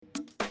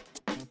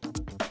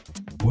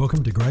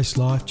Welcome to Grace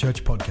Life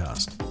Church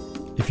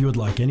Podcast. If you would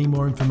like any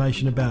more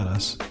information about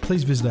us,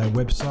 please visit our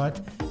website,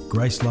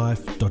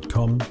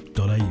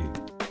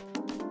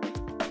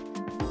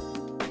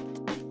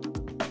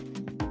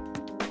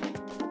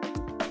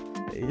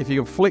 gracelife.com.au. If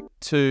you can flick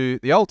to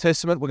the Old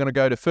Testament, we're going to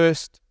go to 1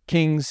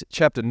 Kings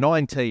chapter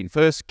 19.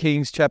 1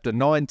 Kings chapter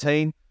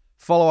 19.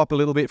 Follow up a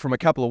little bit from a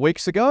couple of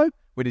weeks ago.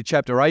 We did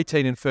chapter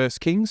 18 in 1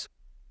 Kings.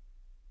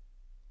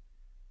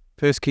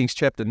 1 Kings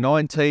chapter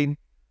 19.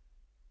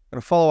 I'm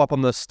going to follow up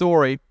on the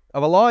story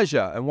of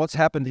Elijah and what's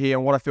happened here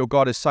and what I feel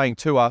God is saying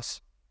to us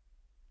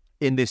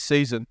in this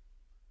season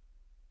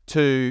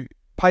to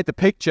paint the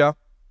picture.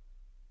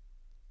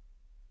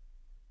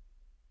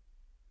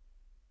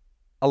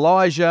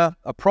 Elijah,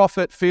 a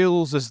prophet,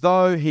 feels as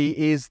though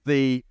he is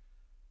the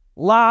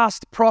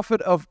last prophet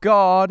of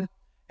God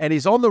and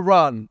he's on the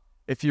run,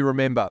 if you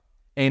remember.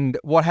 And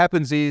what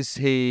happens is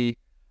he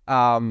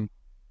has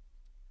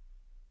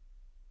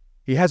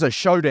a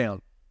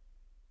showdown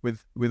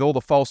with all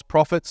the false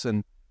prophets,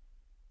 and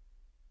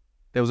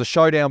there was a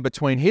showdown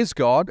between his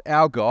God,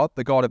 our God,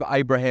 the God of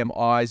Abraham,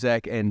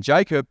 Isaac, and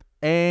Jacob,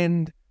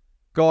 and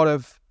God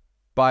of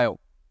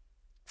Baal.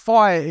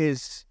 Fire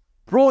is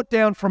brought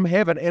down from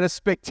heaven in a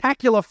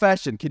spectacular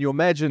fashion. Can you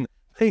imagine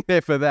being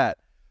there for that?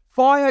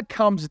 Fire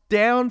comes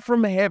down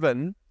from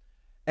heaven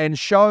and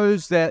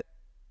shows that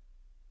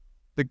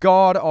the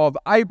God of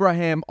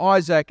Abraham,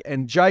 Isaac,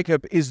 and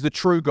Jacob is the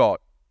true God.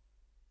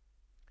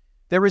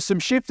 There is some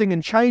shifting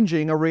and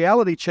changing, a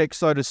reality check,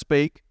 so to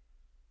speak.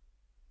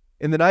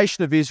 In the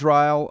nation of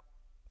Israel,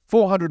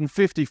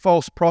 450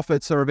 false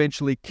prophets are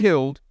eventually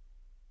killed.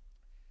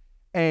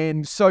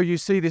 And so you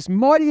see this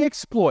mighty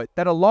exploit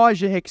that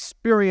Elijah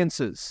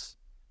experiences,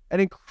 an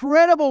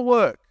incredible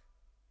work.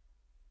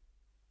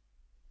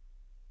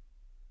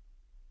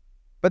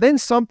 But then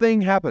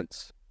something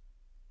happens.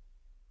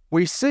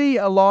 We see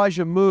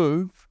Elijah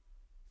move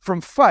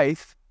from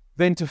faith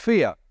then to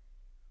fear.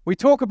 We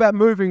talk about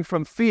moving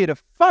from fear to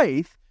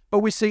faith, but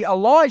we see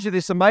Elijah,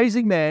 this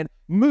amazing man,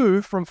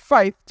 move from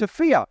faith to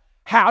fear.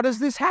 How does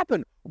this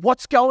happen?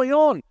 What's going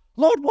on?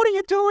 Lord, what are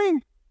you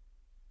doing?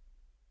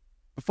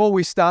 Before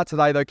we start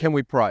today, though, can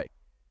we pray?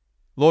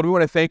 Lord, we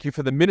want to thank you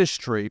for the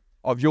ministry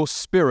of your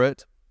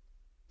Spirit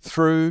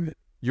through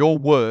your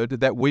word,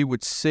 that we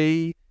would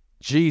see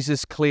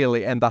Jesus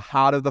clearly and the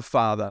heart of the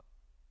Father.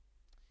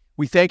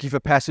 We thank you for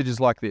passages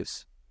like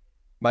this.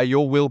 May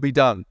your will be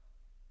done.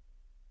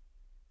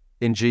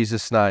 In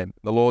Jesus' name.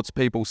 The Lord's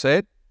people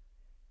said,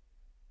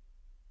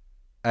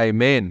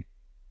 Amen.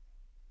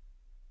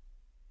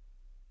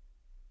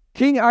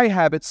 King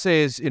Ahab, it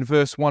says in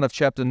verse 1 of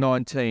chapter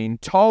 19,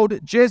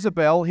 told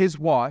Jezebel, his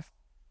wife,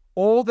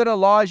 all that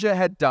Elijah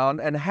had done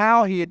and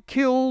how he had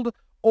killed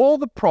all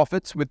the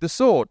prophets with the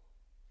sword.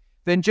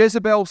 Then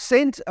Jezebel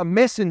sent a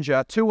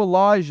messenger to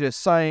Elijah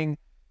saying,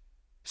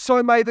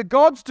 so may the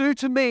gods do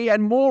to me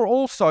and more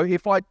also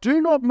if I do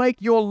not make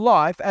your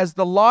life as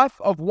the life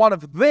of one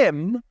of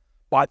them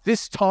by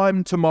this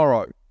time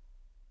tomorrow.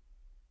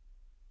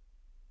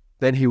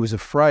 Then he was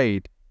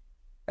afraid,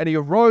 and he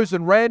arose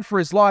and ran for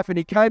his life, and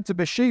he came to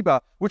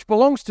Beersheba, which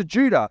belongs to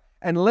Judah,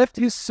 and left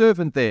his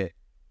servant there.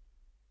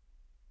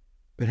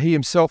 But he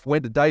himself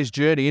went a day's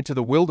journey into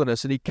the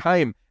wilderness, and he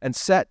came and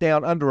sat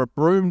down under a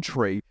broom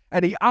tree,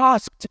 and he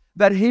asked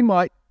that he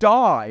might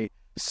die,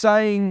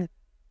 saying,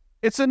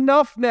 it's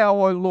enough now,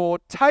 O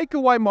Lord, take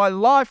away my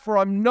life, for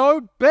I'm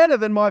no better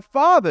than my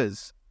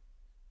fathers.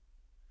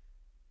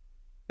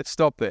 Let's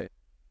stop there.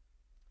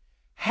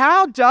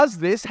 How does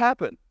this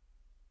happen?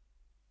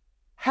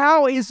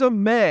 How is a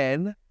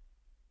man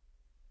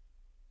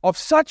of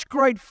such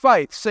great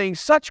faith, seeing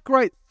such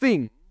great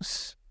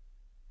things,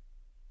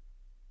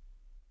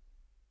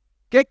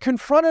 get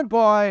confronted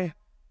by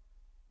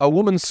a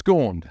woman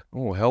scorned?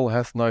 Oh, hell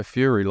hath no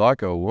fury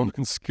like a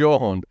woman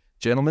scorned.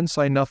 Gentlemen,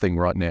 say nothing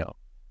right now.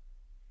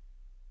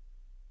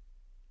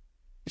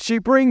 She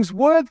brings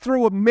word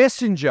through a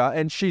messenger,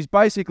 and she's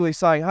basically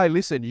saying, hey,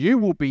 listen, you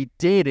will be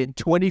dead in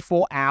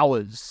 24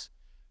 hours.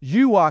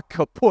 You are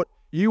kaput.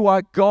 You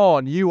are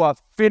gone. You are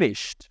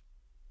finished.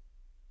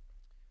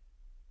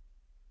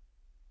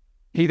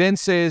 He then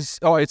says,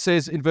 it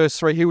says in verse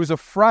 3, he was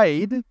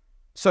afraid,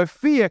 so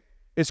fear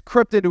is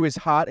crept into his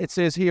heart. It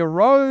says he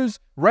arose,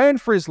 ran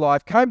for his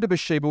life, came to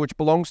Beersheba, which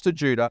belongs to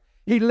Judah.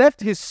 He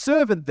left his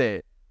servant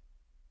there.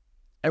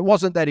 It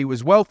wasn't that he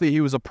was wealthy, he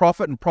was a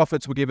prophet, and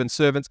prophets were given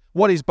servants.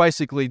 What he's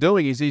basically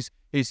doing is he's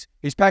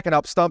packing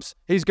up stumps,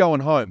 he's going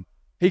home.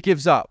 He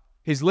gives up.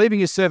 He's leaving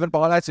his servant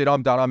behind. That's it,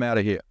 I'm done, I'm out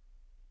of here.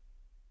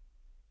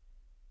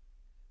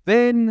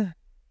 Then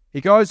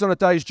he goes on a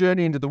day's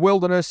journey into the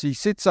wilderness, he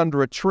sits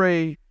under a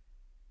tree,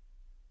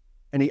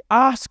 and he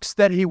asks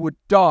that he would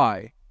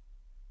die.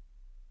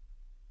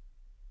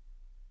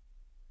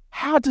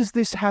 How does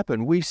this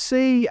happen? We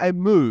see a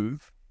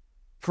move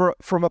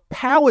from a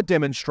power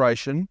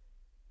demonstration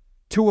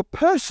to a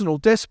personal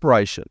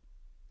desperation.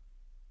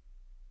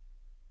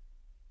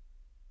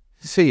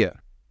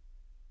 Fear.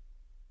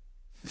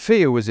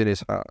 Fear was in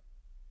his heart.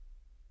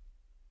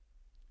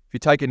 If you're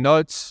taking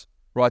notes,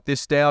 write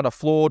this down: a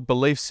flawed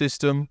belief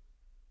system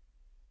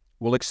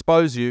will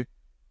expose you.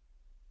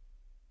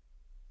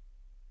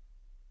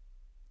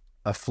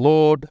 A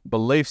flawed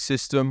belief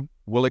system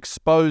will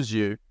expose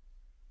you.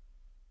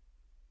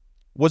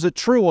 Was it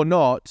true or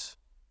not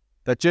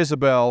that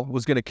Jezebel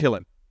was going to kill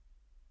him?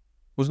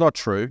 It was not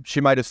true. She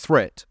made a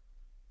threat,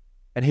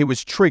 and he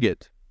was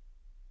triggered.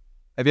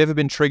 Have you ever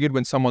been triggered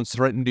when someone's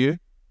threatened you?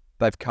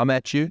 They've come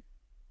at you?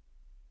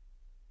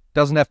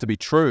 Doesn't have to be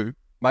true.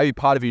 Maybe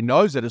part of you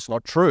knows that it's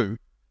not true,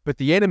 but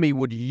the enemy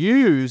would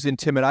use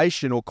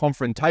intimidation or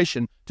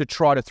confrontation to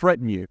try to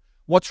threaten you.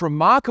 What's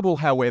remarkable,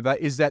 however,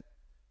 is that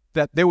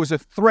there was a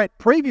threat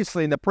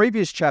previously in the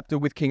previous chapter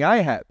with King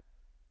Ahab.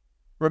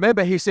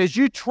 Remember, he says,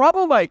 "You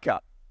troublemaker."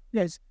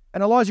 Yes.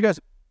 And Elijah goes,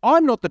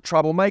 "I'm not the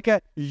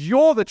troublemaker,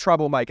 you're the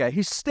troublemaker."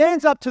 He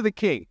stands up to the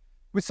king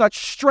with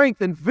such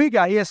strength and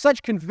vigor. He has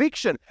such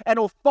conviction and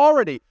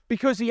authority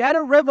because he had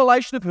a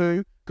revelation of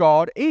who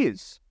God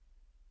is.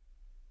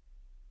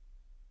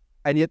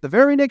 And yet the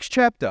very next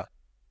chapter,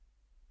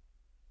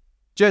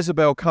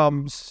 Jezebel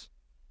comes,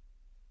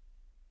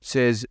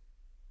 says,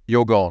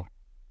 "You're gone."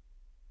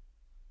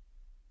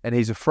 And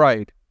he's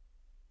afraid.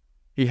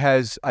 He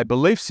has a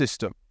belief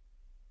system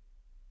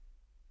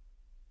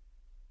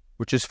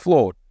which is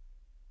flawed.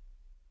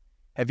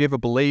 Have you ever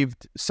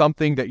believed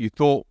something that you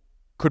thought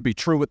could be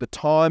true at the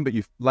time, but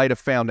you later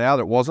found out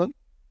it wasn't?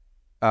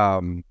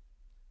 When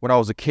I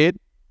was a kid,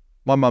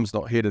 my mum's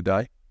not here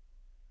today.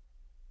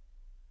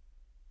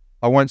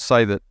 I won't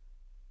say that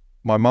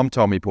my mum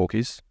told me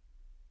porkies.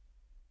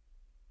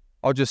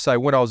 I'll just say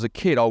when I was a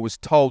kid, I was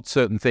told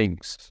certain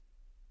things.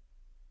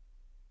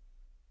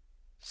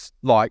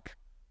 Like,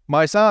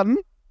 my son,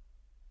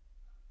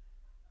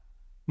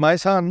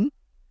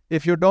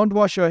 if you don't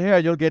wash your hair,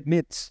 you'll get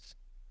nits.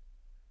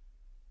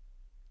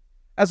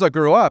 As I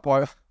grew up,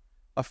 I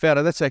found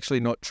out that's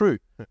actually not true.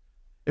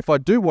 If I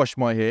do wash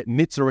my hair,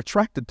 nits are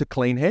attracted to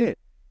clean hair.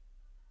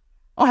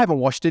 I haven't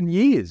washed in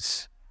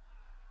years.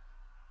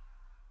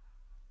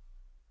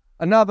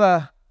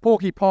 Another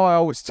porcupine I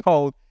was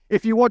told,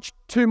 if you watch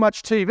too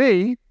much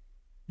TV,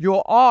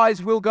 your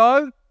eyes will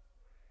go.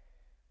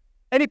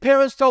 Any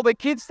parents told their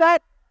kids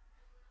that?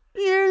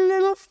 You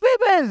little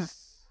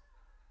fibbers.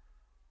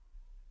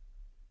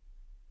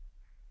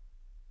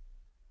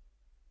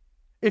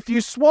 If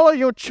you swallow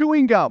your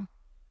chewing gum,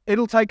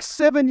 it'll take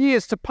 7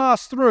 years to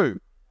pass through.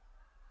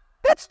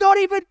 That's not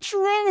even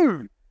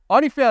true. I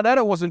only found out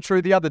it wasn't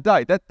true the other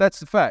day. That's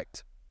the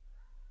fact.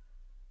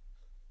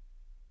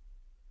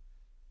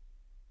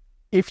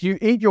 If you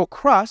eat your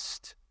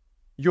crust,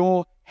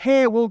 your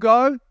hair will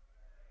go.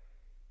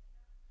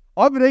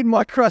 I've been eating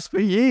my crust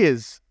for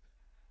years.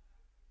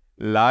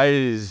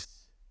 Lies.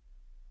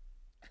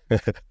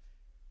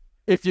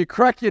 If you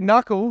crack your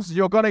knuckles,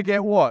 you're going to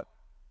get what?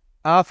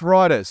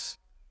 Arthritis.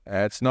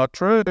 That's not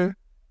true.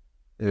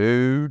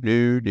 No.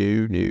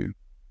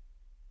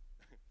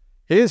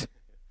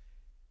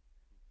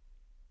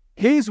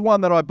 Here's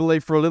one that I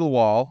believed for a little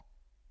while,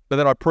 but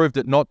then I proved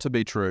it not to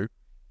be true.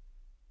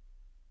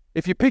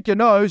 If you pick your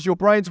nose, your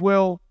brains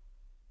will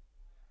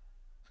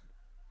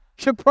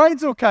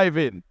cave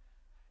in.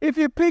 If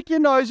you pick your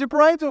nose, your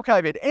brains will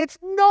cave in. It's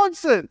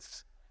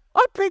nonsense.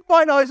 I pick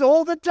my nose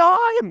all the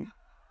time.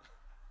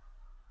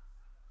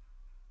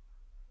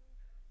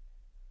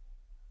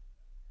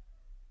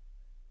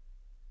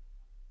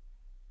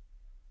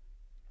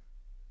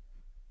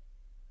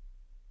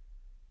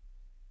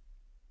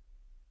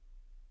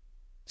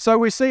 So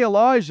we see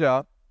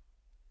Elijah,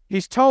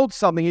 he's told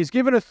something, he's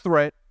given a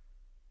threat,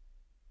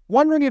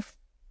 wondering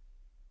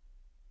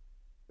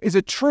is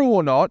it true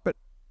or not, but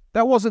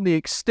that wasn't the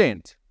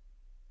extent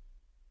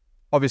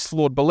of his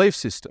flawed belief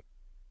system.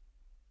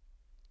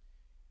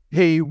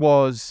 He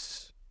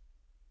was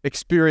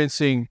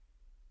experiencing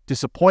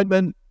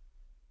disappointment,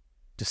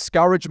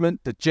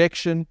 discouragement,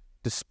 dejection,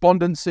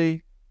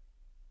 despondency,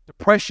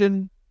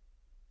 depression,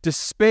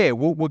 despair.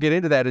 We'll get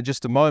into that in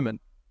just a moment.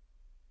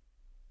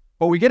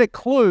 But we get a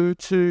clue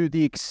to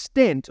the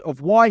extent of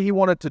why he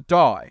wanted to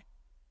die.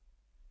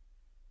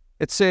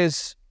 It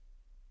says,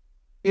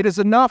 "It is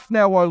enough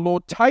now, O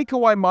Lord, take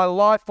away my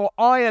life, for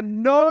I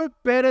am no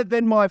better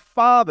than my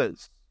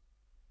fathers."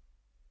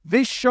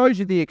 This shows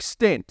you the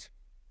extent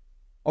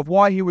of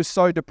why he was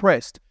so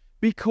depressed,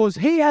 because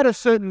he had a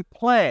certain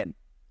plan,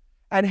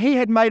 and he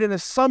had made an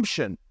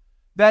assumption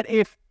that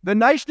if the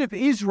nation of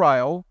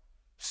Israel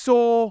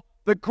saw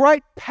the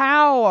great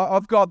power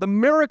of God, the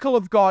miracle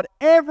of God,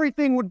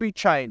 everything would be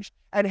changed,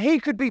 and he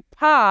could be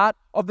part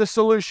of the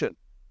solution.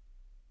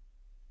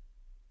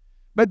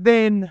 But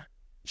then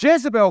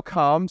Jezebel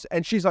comes,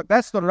 and she's like,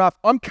 "That's not enough.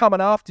 I'm coming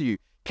after you."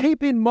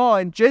 Keep in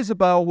mind,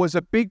 Jezebel was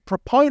a big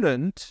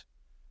proponent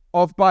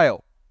of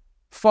Baal,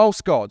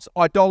 false gods,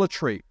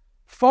 idolatry,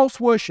 false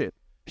worship.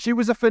 She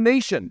was a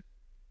Phoenician.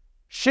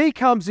 She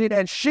comes in,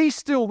 and she's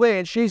still there,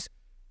 and she's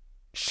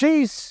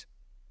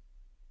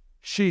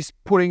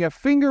putting a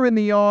finger in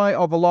the eye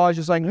of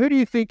Elijah, saying, "Who do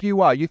you think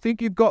you are? You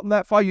think you've gotten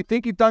that far? You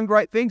think you've done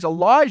great things?"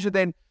 Elijah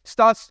then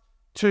starts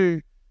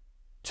to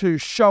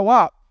show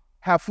up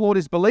how flawed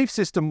his belief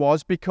system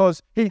was,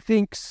 because he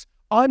thinks,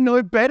 "I'm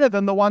no better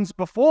than the ones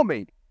before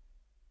me."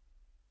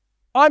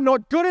 I'm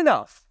not good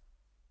enough.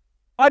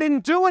 I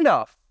didn't do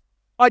enough.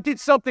 I did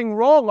something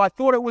wrong. I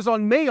thought it was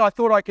on me. I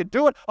thought I could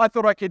do it. I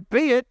thought I could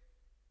be it.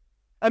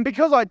 And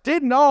because I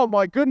didn't, oh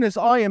my goodness,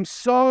 I am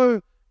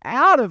so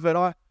out of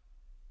it.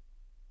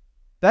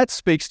 That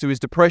speaks to his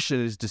depression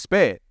and his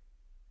despair.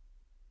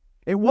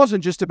 It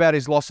wasn't just about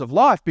his loss of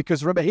life,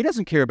 because remember, he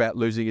doesn't care about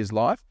losing his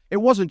life. It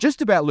wasn't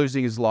just about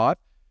losing his life.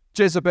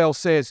 Jezebel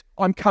says,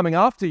 I'm coming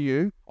after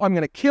you. I'm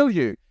going to kill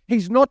you.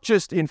 He's not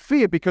just in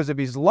fear because of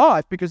his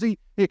life, because he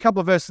a couple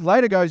of verses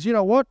later goes, you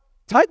know what?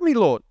 Take me,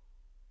 Lord.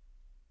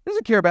 He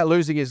doesn't care about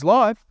losing his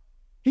life.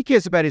 He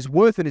cares about his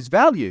worth and his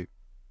value.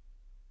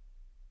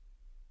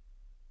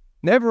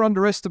 Never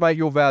underestimate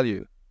your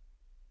value.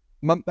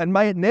 And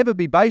may it never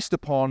be based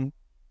upon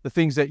the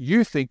things that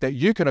you think that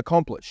you can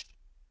accomplish,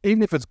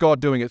 even if it's God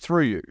doing it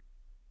through you.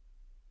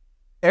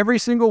 Every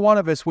single one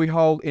of us, we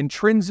hold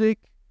intrinsic,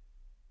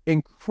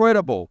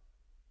 incredible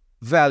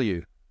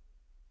value.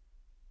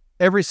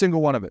 Every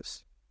single one of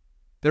us.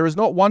 There is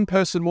not one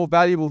person more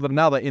valuable than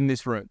another in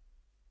this room.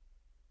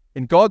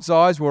 In God's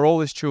eyes, we're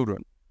all His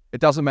children. It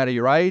doesn't matter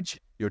your age,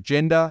 your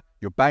gender,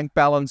 your bank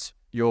balance,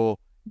 your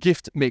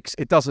gift mix.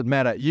 It doesn't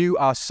matter. You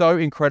are so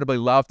incredibly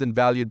loved and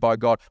valued by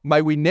God.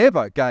 May we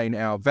never gain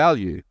our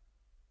value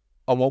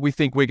on what we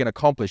think we can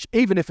accomplish,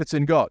 even if it's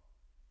in God.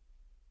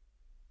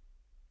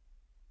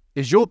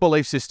 Is your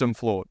belief system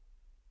flawed?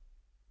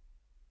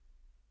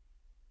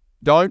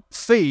 Don't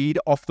feed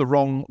off the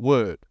wrong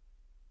word.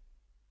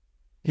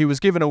 He was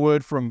given a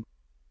word from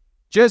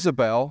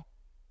Jezebel,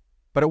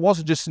 but it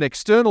wasn't just an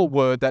external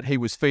word that he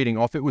was feeding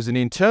off. It was an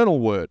internal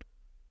word.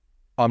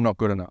 I'm not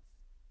good enough.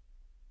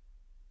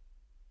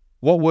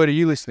 What word are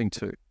you listening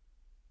to?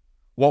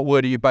 What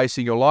word are you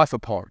basing your life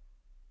upon?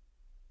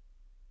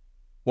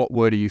 What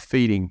word are you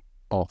feeding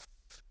off?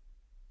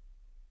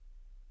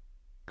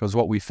 Because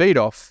what we feed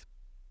off,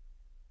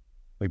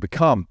 we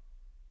become.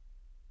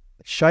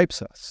 It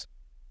shapes us.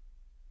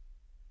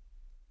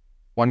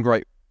 One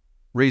great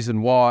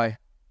reason why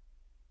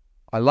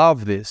I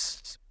love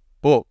this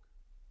book,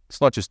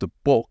 it's not just a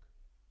book,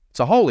 it's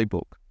a holy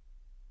book.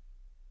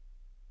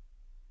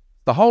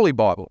 The Holy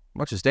Bible,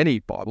 not just any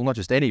Bible, not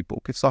just any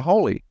book, it's the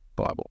Holy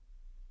Bible.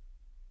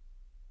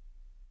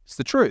 It's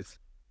the truth.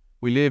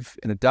 We live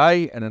in a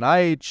day and an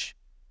age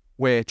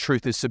where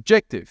truth is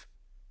subjective.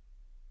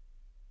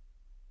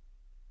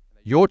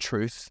 Your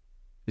truth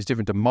is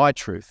different to my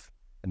truth,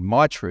 and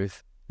my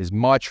truth is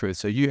my truth,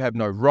 so you have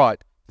no right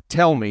to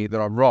tell me that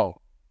I'm wrong.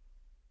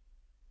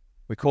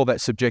 We call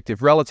that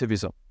subjective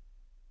relativism,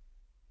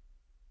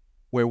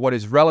 where what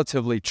is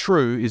relatively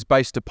true is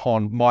based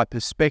upon my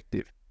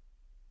perspective.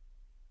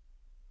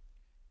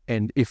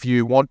 And if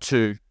you want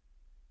to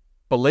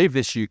believe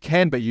this, you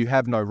can, but you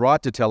have no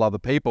right to tell other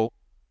people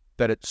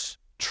that it's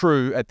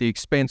true at the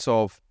expense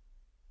of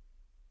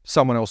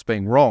someone else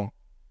being wrong.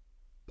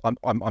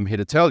 I'm here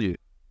to tell you.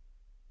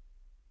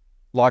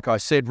 Like I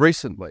said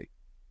recently,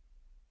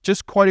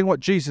 just quoting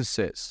what Jesus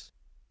says,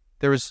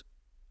 there is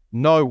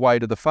no way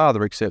to the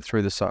Father except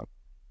through the Son.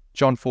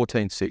 John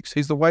 14:6.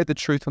 He's the way, the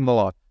truth, and the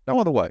life. No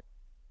other way.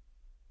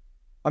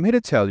 I'm here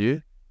to tell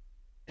you,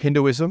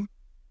 Hinduism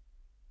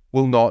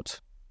will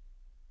not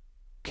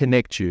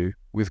connect you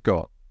with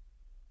God.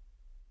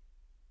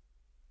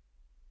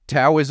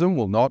 Taoism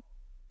will not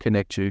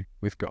connect you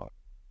with God.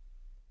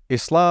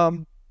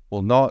 Islam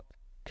will not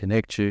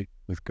connect you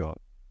with God.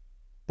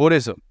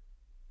 Buddhism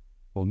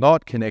will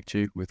not connect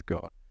you with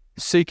God.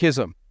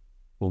 Sikhism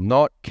will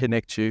not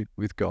connect you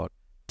with God.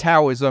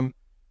 Taoism,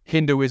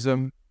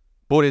 Hinduism,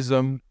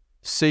 Buddhism,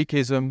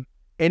 Sikhism,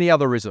 any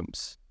other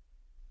isms.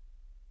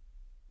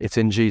 It's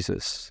in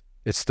Jesus.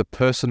 It's the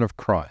person of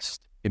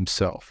Christ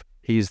Himself.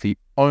 He is the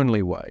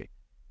only way,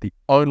 the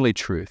only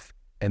truth,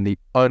 and the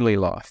only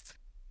life.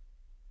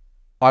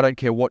 I don't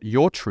care what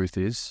your truth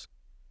is,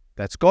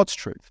 that's God's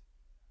truth.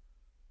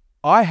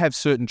 I have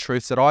certain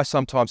truths that I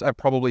sometimes and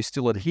probably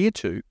still adhere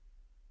to,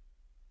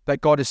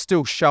 that God is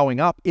still showing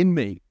up in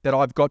me, that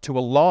I've got to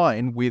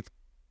align with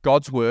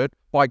God's word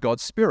by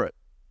God's Spirit.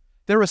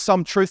 There are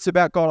some truths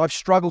about God I've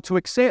struggled to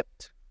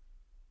accept.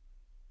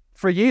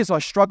 For years I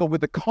struggled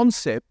with the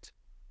concept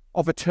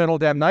of eternal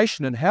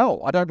damnation and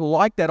hell. I don't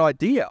like that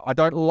idea. I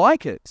don't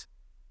like it.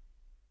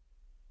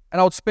 And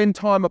I would spend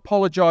time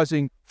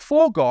apologizing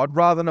for God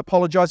rather than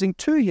apologizing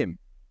to Him.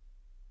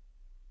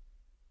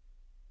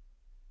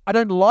 I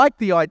don't like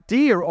the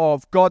idea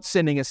of God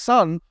sending a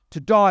son to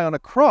die on a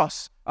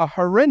cross, a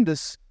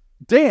horrendous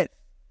death.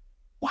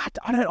 What?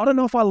 I don't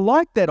know if I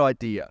like that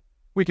idea.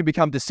 We can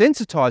become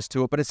desensitized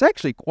to it, but it's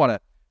actually quite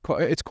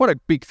a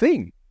big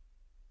thing.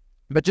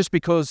 But just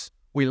because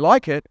we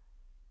like it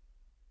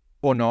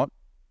or not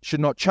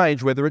should not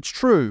change whether it's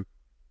true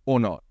or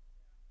not.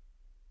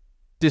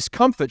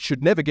 Discomfort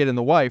should never get in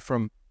the way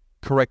from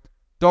correct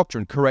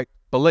doctrine, correct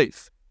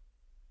belief.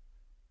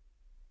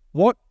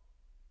 What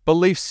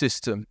belief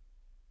system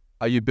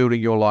are you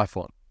building your life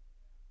on?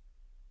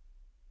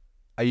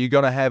 Are you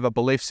going to have a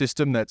belief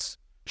system that's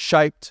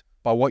shaped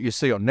by what you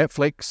see on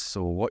Netflix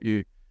or what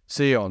you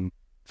see on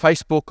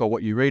Facebook or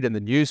what you read in the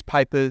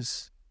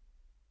newspapers?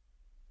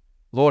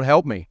 Lord,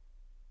 help me.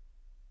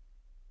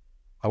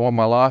 I want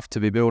my life to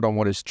be built on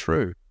what is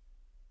true.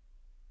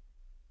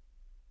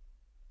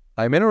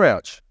 Amen or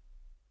ouch?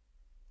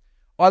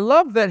 I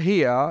love that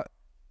here.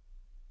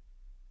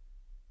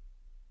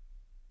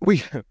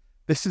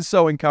 This is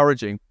so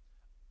encouraging.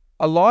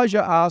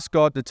 Elijah asked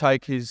God to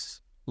take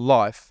his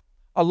life.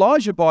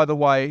 Elijah, by the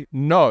way,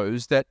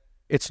 knows that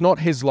it's not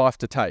his life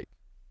to take.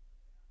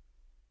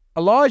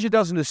 Elijah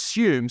doesn't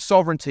assume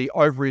sovereignty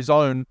over his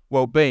own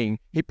well-being.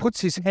 He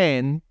puts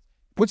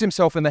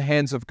himself in the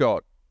hands of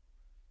God.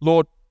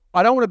 Lord,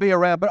 I don't want to be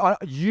around, but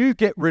you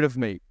get rid of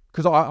me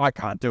because I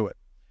can't do it.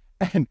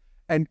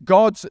 And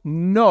God's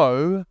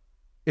no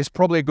is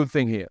probably a good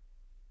thing here.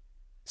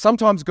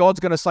 Sometimes God's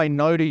going to say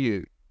no to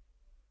you,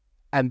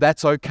 and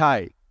that's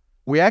okay.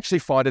 We actually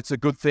find it's a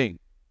good thing.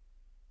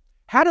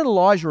 How did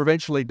Elijah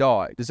eventually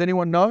die? Does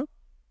anyone know?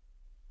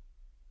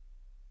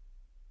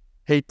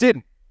 He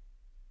didn't.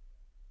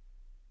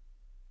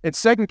 In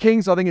 2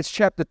 Kings, I think it's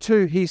chapter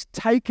 2, he's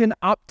taken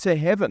up to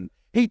heaven.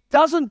 He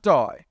doesn't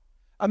die.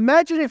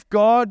 Imagine if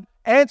God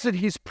answered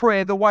his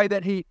prayer the way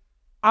that he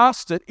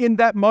asked it in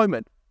that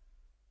moment.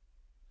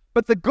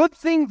 But the good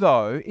thing,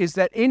 though, is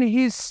that in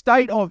his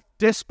state of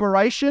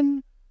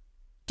desperation,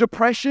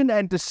 depression,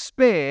 and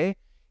despair,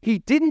 he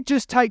didn't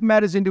just take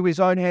matters into his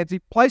own hands. He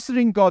placed it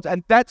in God's,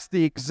 and that's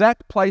the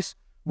exact place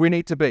we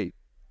need to be.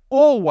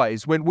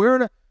 Always, when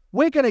we're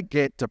going to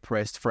get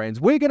depressed, friends.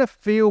 We're going to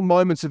feel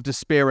moments of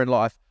despair in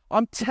life.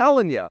 I'm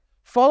telling you,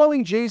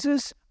 following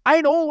Jesus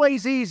ain't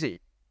always easy.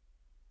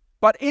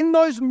 But in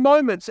those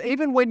moments,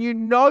 even when you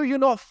know you're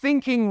not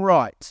thinking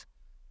right,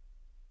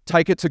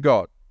 take it to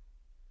God.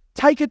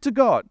 Take it to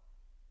God.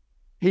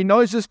 He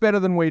knows us better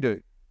than we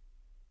do.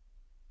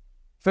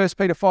 1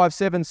 Peter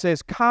 5:7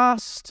 says,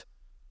 cast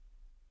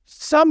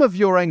some of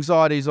your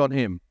anxieties on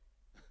him.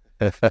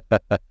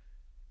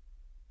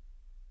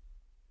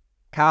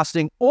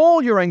 Casting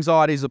all your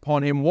anxieties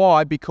upon him.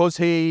 Why? Because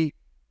he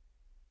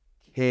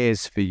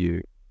cares for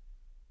you.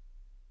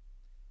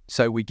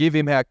 So we give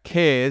him our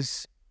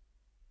cares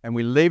and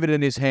we leave it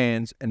in his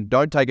hands and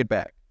don't take it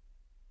back.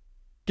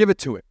 Give it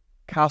to him.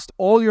 Cast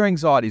all your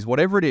anxieties,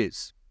 whatever it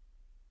is.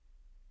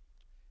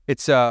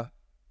 It's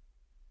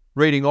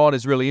reading on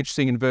is really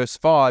interesting. In verse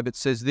 5, it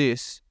says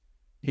this,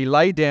 he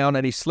lay down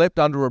and he slept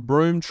under a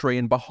broom tree,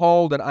 and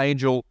behold, an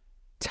angel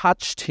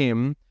touched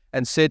him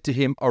and said to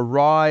him,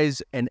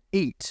 arise and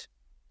eat.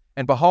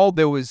 And behold,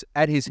 there was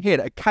at his head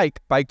a cake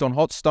baked on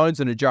hot stones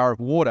and a jar of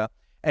water.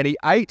 And he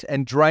ate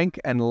and drank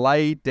and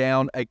lay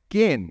down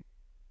again.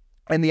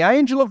 And the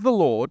angel of the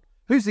Lord,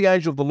 who's the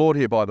angel of the Lord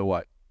here, by the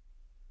way?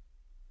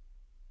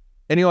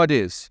 Any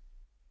ideas?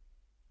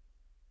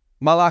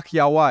 Malach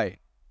Yahweh,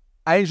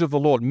 angel of the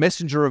Lord,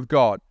 messenger of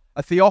God,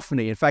 a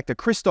theophany, in fact, a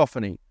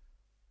Christophany,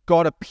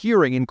 God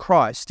appearing in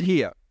Christ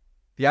here.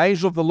 The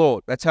angel of the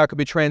Lord, that's how it could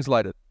be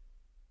translated.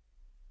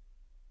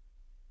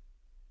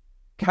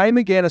 Came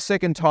again a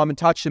second time and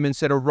touched him and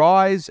said,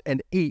 arise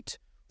and eat,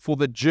 for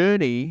the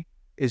journey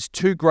is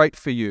too great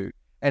for you.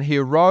 And he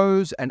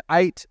arose and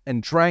ate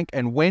and drank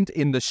and went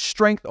in the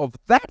strength of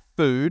that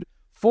food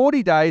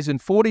 40 days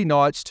and 40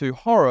 nights to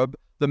Horeb,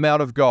 the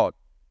Mount of God.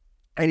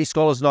 Any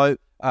scholars know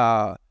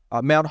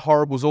Mount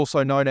Horeb was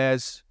also known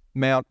as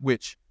Mount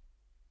which?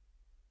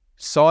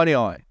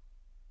 Sinai.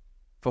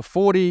 For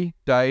 40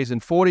 days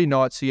and 40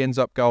 nights he ends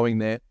up going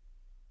there.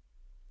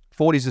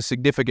 40 is a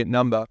significant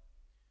number.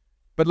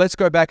 But let's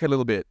go back a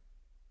little bit.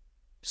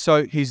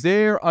 So he's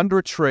there under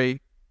a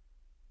tree.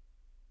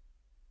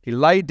 He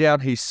laid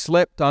down, he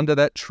slept under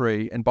that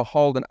tree, and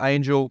behold, an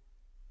angel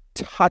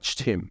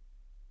touched him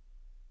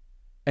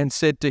and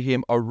said to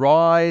him,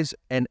 arise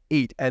and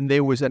eat. And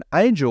there was an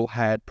angel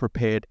had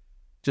prepared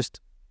just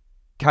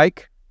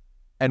cake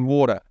and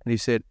water. And he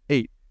said,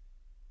 eat.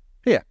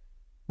 Here,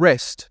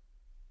 rest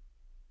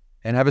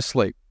and have a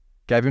sleep.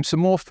 Gave him some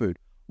more food.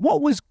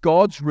 What was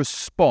God's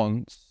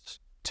response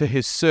to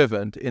his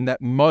servant in that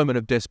moment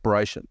of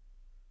desperation?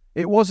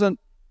 It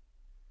wasn't,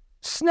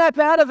 snap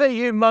out of it,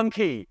 you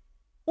monkey.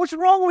 What's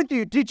wrong with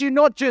you? Did you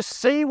not just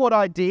see what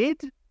I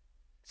did?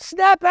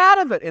 Snap out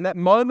of it. In that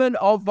moment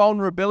of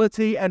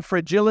vulnerability and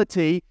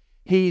fragility,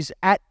 he's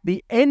at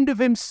the end of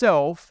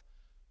himself.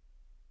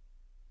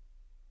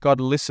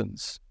 God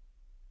listens.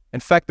 In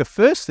fact, the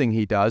first thing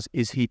he does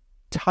is he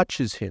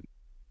touches him.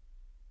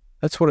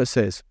 That's what it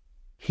says.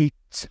 He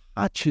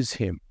touches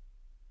him.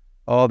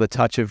 Oh, the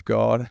touch of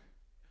God.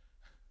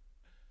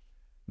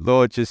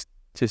 Lord, just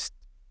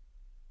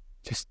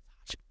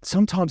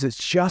sometimes it's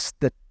just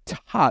the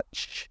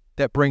touch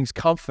that brings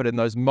comfort in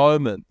those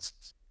moments,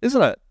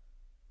 isn't it?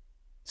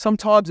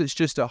 Sometimes it's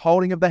just a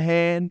holding of the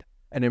hand,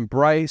 an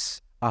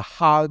embrace, a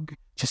hug,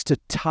 just a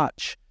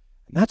touch.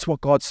 And that's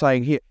what God's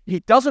saying here.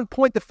 He doesn't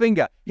point the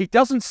finger. He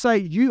doesn't say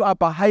you are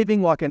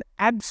behaving like an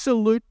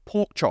absolute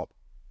pork chop.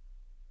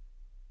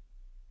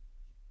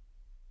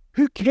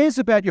 Who cares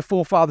about your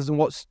forefathers and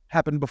what's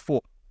happened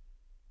before?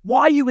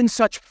 Why are you in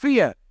such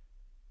fear?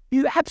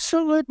 You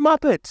absolute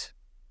muppet.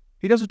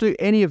 He doesn't do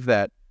any of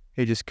that.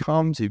 He just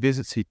comes, he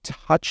visits, he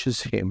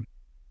touches him.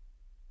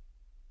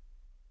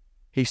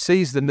 He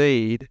sees the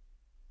need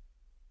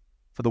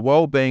for the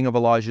well-being of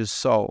Elijah's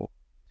soul,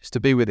 just to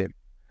be with him.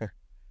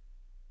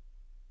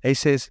 He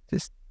says,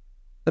 just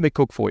let me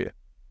cook for you. Let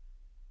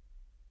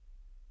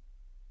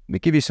me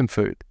give you some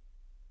food.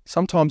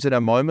 Sometimes in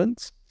our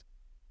moments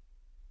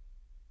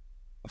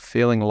of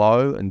feeling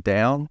low and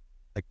down,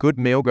 a good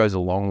meal goes a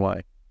long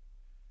way.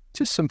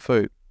 Just some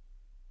food.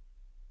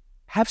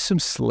 Have some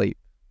sleep.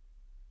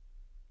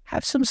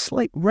 Have some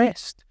sleep.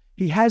 Rest.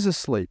 He has a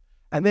sleep.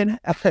 And then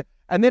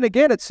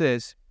again it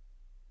says,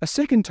 a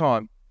second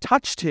time,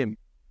 touched him.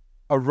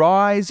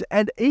 Arise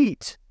and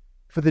eat,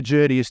 for the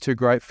journey is too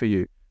great for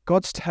you.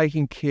 God's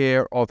taking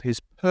care of his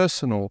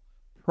personal,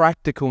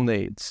 practical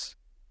needs.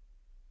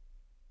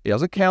 He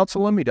doesn't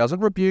counsel him. He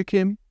doesn't rebuke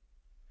him.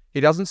 He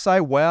doesn't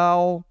say,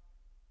 well,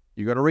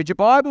 you got to read your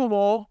Bible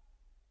more.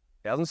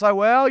 He doesn't say,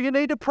 well, you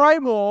need to pray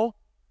more,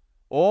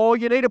 or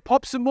you need to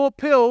pop some more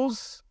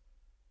pills.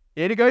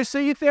 You need to go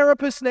see your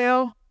therapist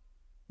now.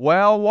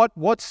 Well,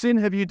 what sin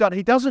have you done?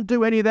 He doesn't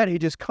do any of that. He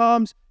just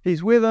comes,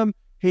 he's with him,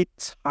 he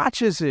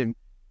touches him,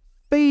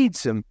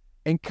 feeds him,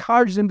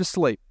 encourages him to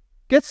sleep,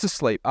 gets to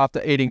sleep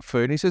after eating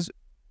food, and he says,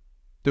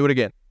 do it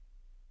again.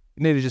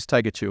 You need to just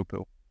take a chill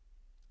pill.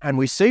 And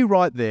we see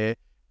right there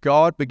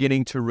God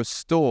beginning to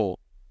restore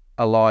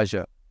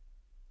Elijah.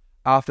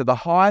 After the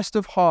highest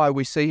of high,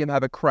 we see him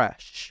have a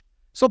crash.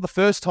 It's not the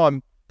first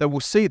time that we'll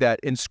see that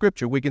in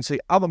Scripture. We can see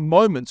other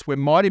moments where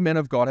mighty men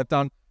of God have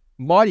done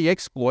mighty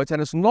exploits,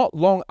 and it's not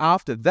long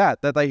after that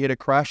they hit a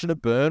crash and a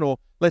burn. Or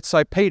let's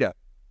say Peter,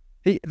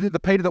 the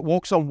Peter that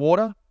walks on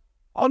water,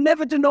 I'll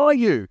never deny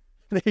you.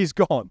 And he's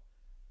gone.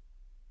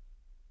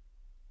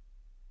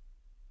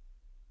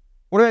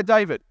 What about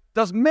David?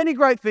 Does many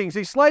great things.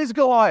 He slays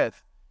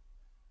Goliath.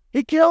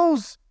 He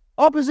kills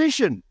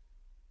opposition.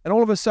 And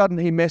all of a sudden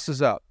he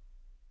messes up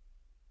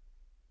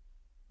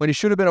when he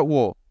should have been at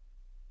war.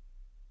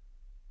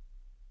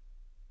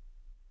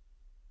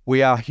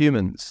 We are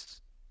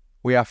humans.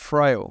 We are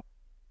frail.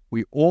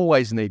 We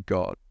always need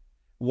God.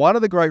 One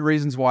of the great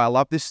reasons why I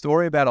love this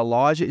story about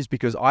Elijah is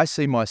because I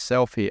see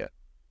myself here.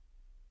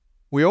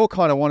 We all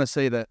kind of want to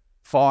see the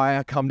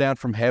fire come down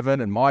from heaven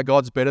and my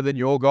God's better than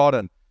your God.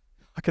 And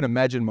I can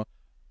imagine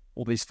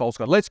all these false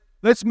gods.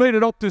 Let's meet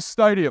at Optus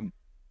Stadium.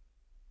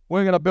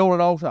 We're going to build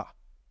an altar.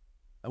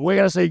 And we're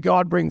going to see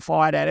God bring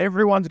fire down.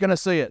 Everyone's going to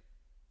see it.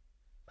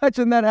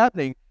 Imagine that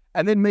happening.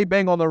 And then me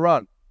being on the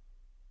run.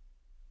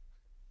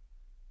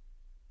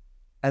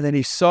 And then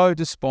he's so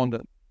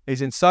despondent.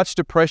 He's in such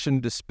depression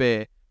and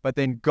despair. But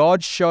then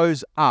God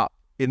shows up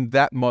in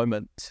that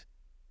moment.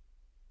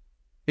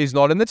 He's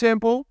not in the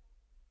temple.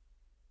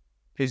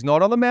 He's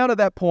not on the mount at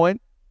that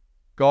point.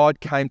 God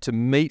came to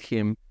meet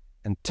him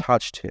and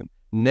touched him.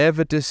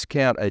 Never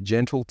discount a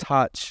gentle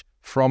touch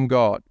from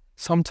God.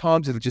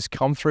 Sometimes it'll just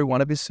come through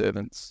one of his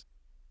servants,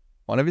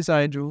 one of his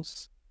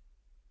angels.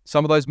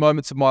 Some of those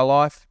moments of my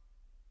life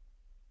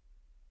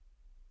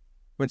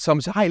when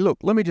someone says, hey, look,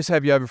 let me just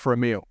have you over for a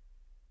meal.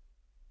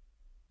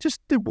 Just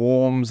it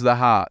warms the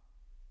heart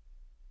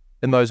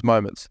in those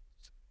moments.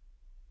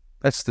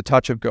 That's the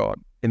touch of God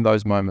in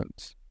those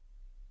moments.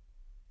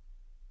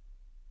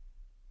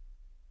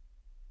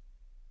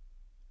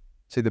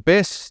 See, the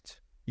best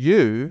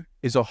you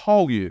is a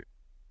whole you.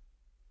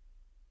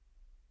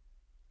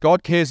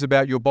 God cares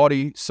about your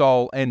body,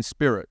 soul, and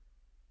spirit.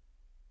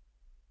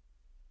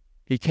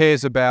 He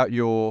cares about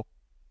your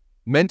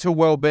mental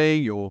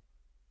well-being, your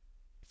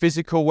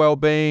physical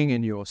well-being,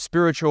 and your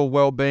spiritual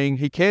well-being.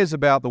 He cares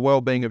about the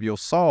well-being of your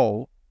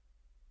soul,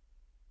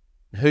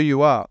 who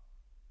you are.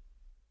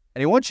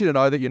 And he wants you to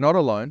know that you're not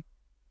alone.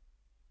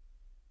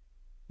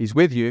 He's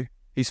with you.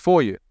 He's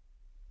for you.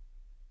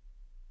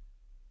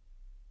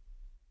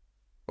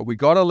 But we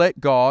got to let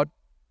God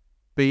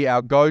be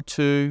our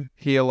go-to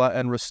healer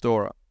and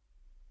restorer.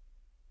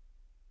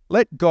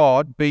 Let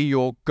God be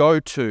your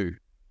go-to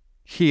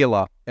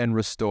healer and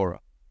restorer.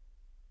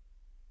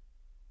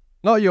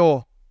 Not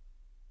your,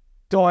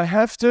 do I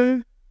have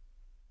to?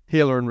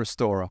 Healer and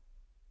restorer.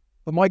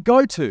 But my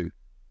go-to.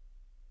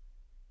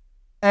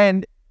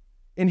 And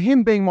in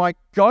him being my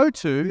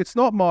go-to, it's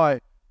not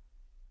my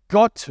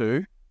got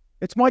to,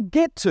 it's my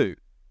get to.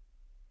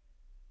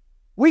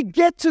 We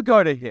get to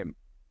go to him.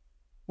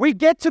 We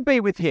get to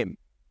be with him.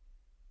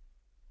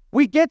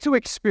 We get to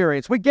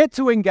experience. We get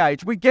to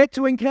engage. We get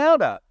to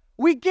encounter.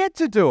 We get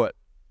to do it.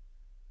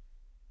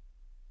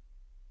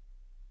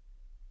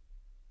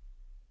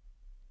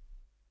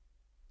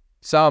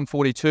 Psalm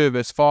 42,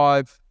 verse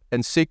 5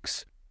 and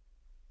 6.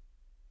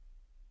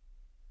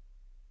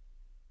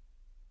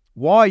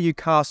 Why are you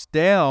cast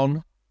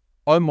down,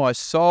 O my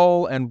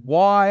soul, and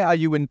why are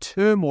you in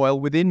turmoil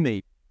within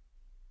me?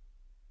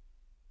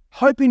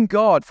 Hope in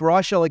God, for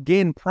I shall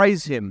again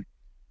praise him,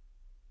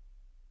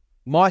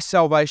 my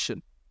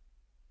salvation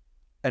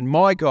and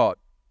my God.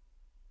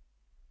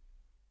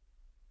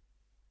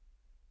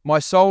 My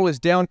soul is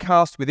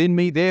downcast within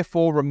me,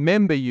 therefore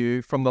remember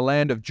you from the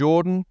land of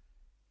Jordan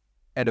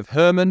and of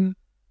Hermon,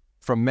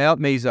 from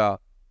Mount Mizar.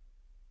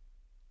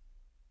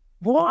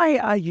 Why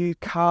are you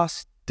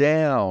cast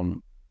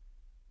down,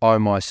 O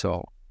my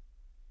soul?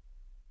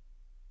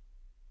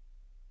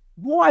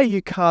 Why are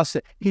you cast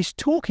down? He's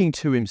talking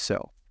to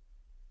himself.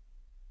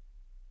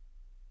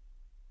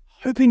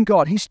 Hope in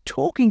God. He's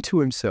talking to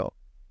himself.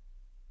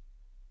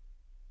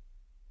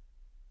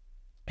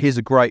 Here's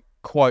a great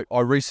quote I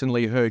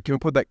recently heard. Can we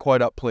put that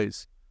quote up,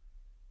 please?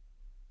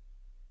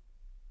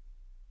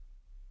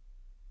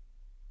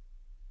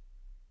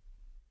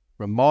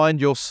 Remind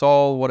your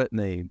soul what it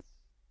needs.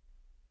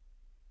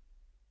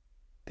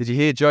 Did you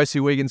hear Josie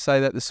Wiegand say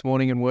that this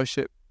morning in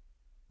worship?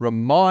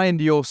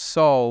 Remind your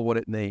soul what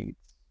it needs.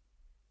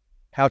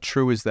 How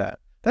true is that?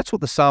 That's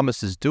what the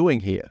psalmist is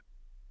doing here.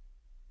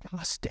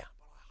 Cast down.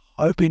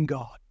 I hope in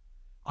God.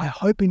 I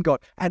hope in God.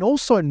 And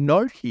also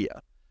note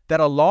here that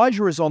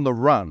Elijah is on the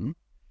run.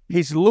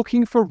 He's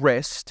looking for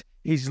rest.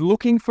 He's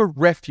looking for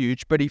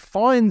refuge, but he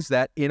finds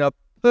that in a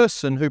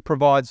person who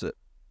provides it.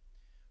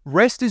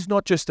 Rest is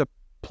not just a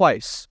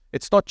place.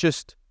 It's not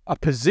just a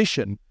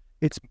position.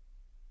 It's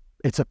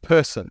a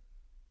person.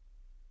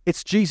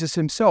 It's Jesus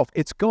himself.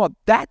 It's God.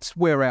 That's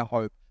where our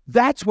hope,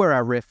 that's where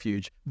our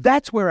refuge,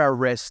 that's where our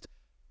rest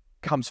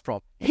comes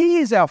from. He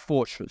is our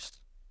fortress.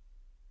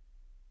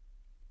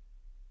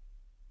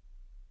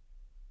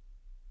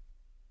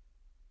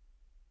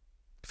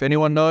 If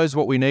anyone knows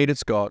what we need,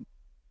 it's God.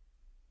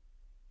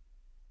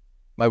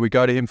 May we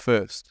go to him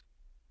first.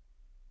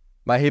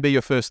 May he be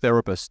your first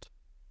therapist.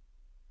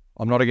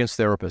 I'm not against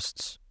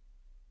therapists.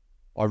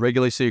 I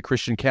regularly see a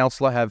Christian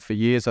counselor, have for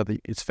years. I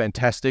think it's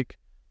fantastic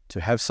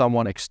to have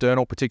someone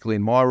external, particularly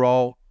in my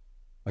role,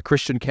 a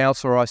Christian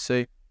counselor I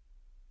see.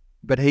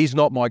 But he's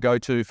not my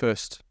go-to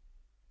first.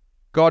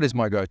 God is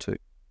my go-to.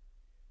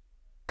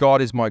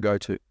 God is my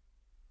go-to.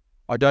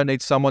 I don't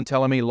need someone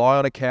telling me, lie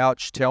on a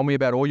couch, tell me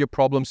about all your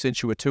problems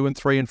since you were 2 and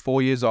 3 and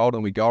 4 years old,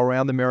 and we go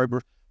around the merry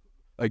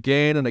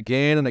again and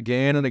again and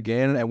again and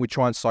again, and we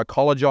try and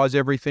psychologize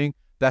everything.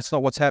 That's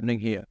not what's happening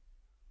here.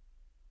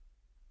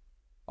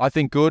 I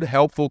think good,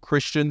 helpful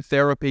Christian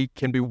therapy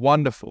can be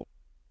wonderful,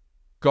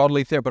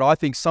 godly therapy, but I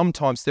think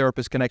sometimes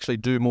therapists can actually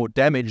do more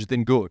damage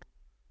than good.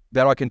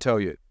 That I can tell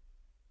you.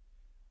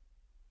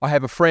 I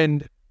have a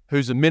friend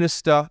who's a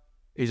minister.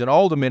 He's an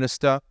older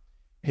minister.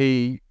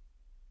 He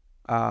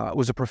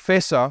was a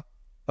professor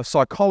of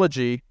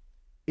psychology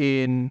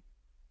in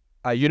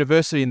a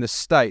university in the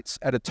States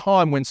at a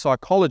time when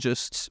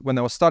psychologists, when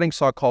they were studying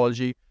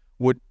psychology,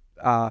 would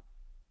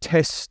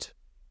test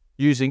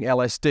using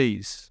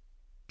LSDs,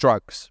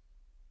 drugs.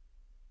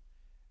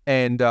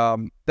 And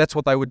that's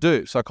what they would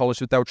do.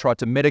 Psychologists, they would try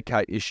to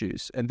medicate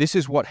issues. And this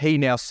is what he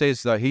now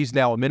says, though. He's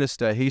now a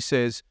minister. He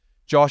says,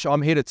 Josh,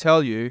 I'm here to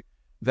tell you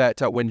that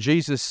when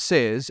Jesus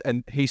says,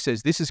 and he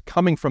says, this is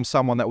coming from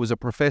someone that was a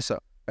professor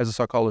as a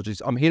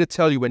psychologist, I'm here to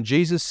tell you when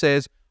Jesus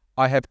says,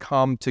 I have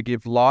come to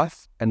give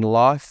life and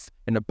life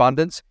in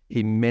abundance,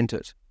 he meant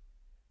it.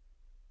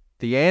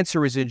 The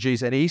answer is in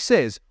Jesus. And he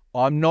says,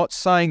 I'm not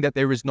saying that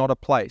there is not a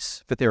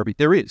place for therapy.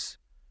 There is.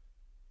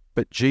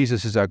 But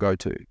Jesus is our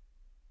go-to.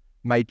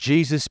 May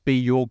Jesus be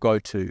your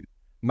go-to.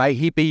 May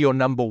he be your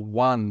number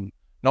one,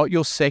 not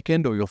your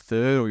second or your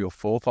third or your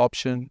fourth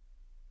option.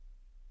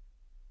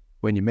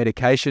 When your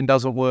medication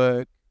doesn't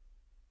work,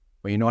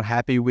 when you're not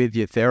happy with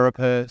your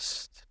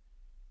therapist,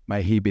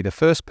 may he be the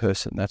first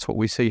person. That's what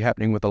we see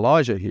happening with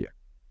Elijah here.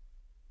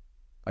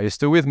 Are you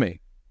still with me?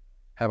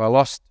 Have I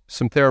lost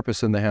some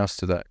therapists in the house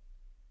today?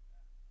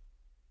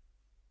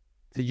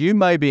 So you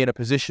may be in a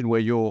position where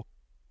you're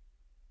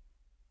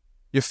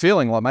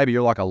feeling like maybe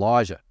you're like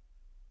Elijah.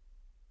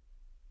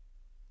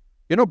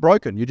 You're not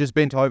broken, you're just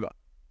bent over.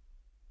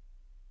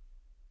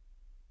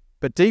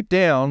 But deep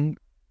down,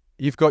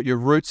 you've got your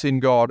roots in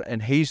God,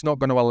 and he's not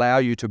going to allow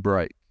you to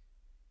break.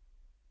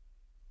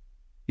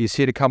 He's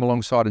here to come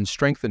alongside and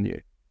strengthen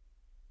you.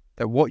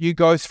 That what you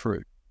go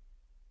through,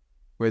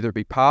 whether it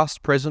be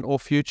past, present, or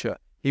future,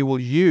 he will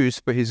use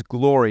for his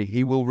glory.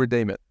 He will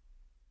redeem it.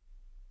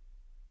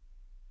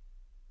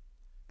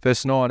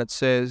 Verse 9, it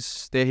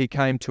says, there he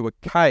came to a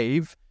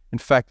cave. In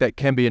fact, that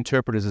can be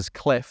interpreted as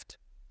cleft.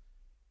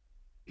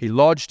 He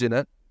lodged in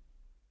it.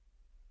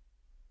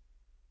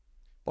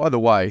 By the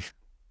way,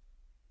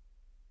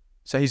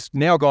 so he's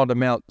now gone to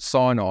Mount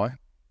Sinai,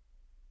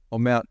 or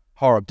Mount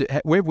Horeb.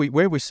 Where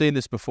have we seen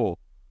this before?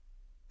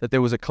 That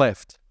there was a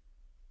cleft.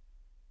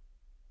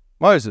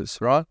 Moses,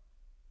 right?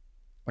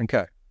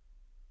 Okay.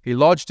 He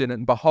lodged in it,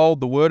 and behold,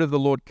 the word of the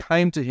Lord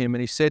came to him,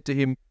 and he said to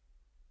him,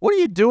 what are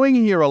you doing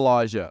here,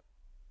 Elijah?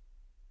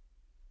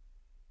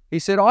 He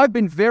said, I've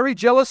been very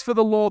jealous for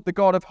the Lord, the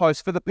God of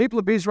hosts, for the people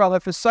of Israel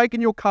have forsaken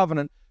your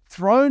covenant,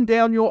 thrown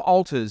down your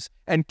altars,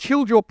 and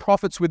killed your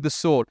prophets with the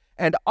sword.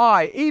 And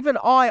I, even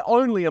I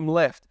only am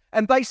left,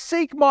 and they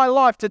seek my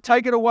life to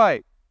take it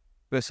away.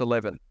 Verse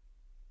 11.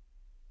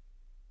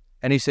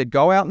 And he said,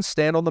 go out and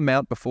stand on the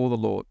mount before the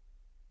Lord.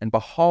 And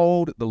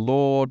behold, the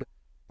Lord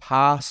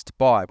passed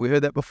by. We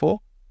heard that before?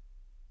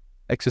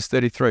 Exodus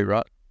 33,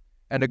 right?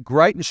 And a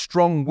great and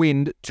strong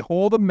wind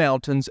tore the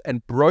mountains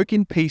and broke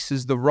in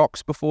pieces the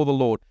rocks before the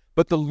Lord.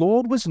 But the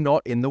Lord was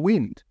not in the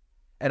wind.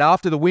 And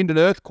after the wind, an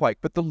earthquake.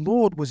 But the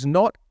Lord was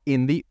not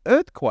in the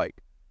earthquake.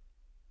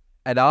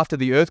 And after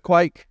the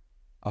earthquake,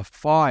 a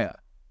fire.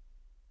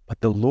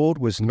 But the Lord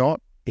was not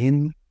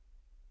in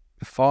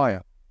the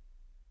fire.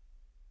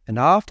 And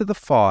after the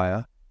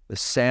fire, the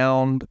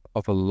sound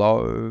of a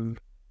low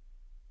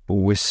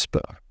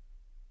whisper.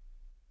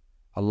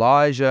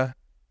 Elijah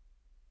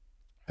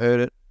heard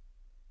it.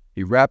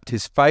 He wrapped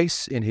his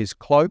face in his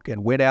cloak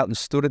and went out and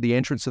stood at the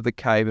entrance of the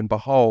cave. And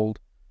behold,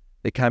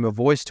 there came a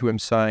voice to him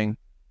saying,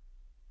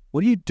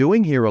 "What are you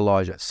doing here,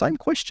 Elijah?" Same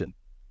question.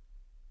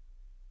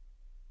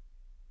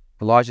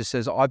 Elijah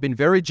says, "I've been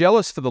very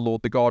jealous for the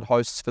Lord, the God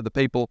hosts, for the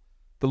people,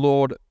 for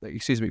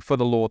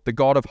the Lord, the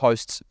God of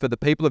hosts, for the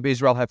people of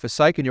Israel have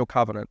forsaken your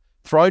covenant,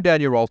 thrown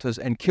down your altars,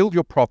 and killed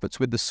your prophets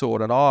with the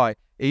sword. And I,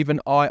 even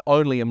I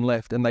only am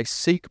left, and they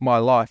seek my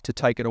life to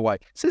take it away."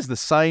 It says the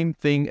same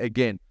thing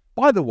again.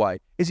 By the way,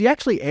 is he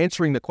actually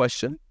answering the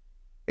question?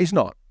 He's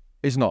not.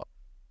 He's not.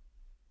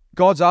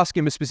 God's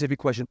asking him a specific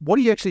question. What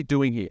are you actually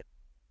doing here?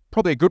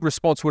 Probably a good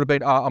response would have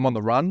been, I'm on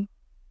the run.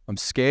 I'm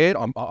scared.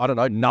 I don't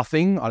know,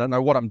 nothing. I don't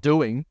know what I'm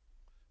doing.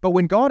 But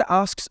when God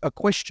asks a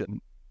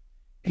question,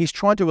 he's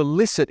trying to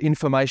elicit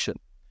information.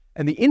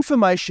 And the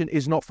information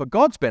is not for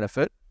God's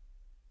benefit.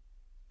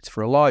 It's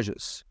for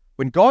Elijah's.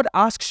 When God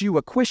asks you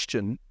a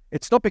question,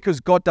 it's not because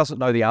God doesn't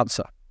know the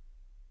answer.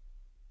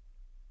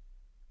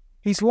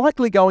 He's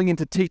likely going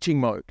into teaching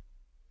mode.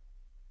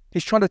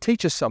 He's trying to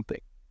teach us something.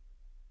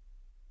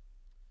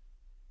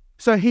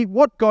 So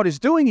what God is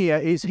doing here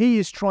is he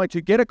is trying to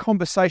get a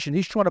conversation.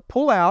 He's trying to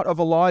pull out of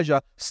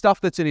Elijah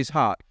stuff that's in his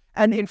heart.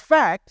 And in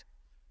fact,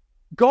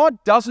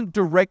 God doesn't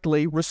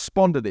directly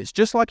respond to this,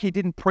 just like he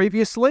didn't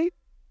previously.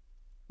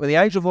 When the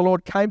angel of the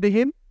Lord came to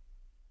him,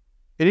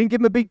 he didn't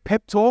give him a big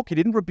pep talk. He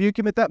didn't rebuke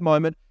him at that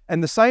moment.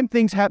 And the same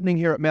thing's happening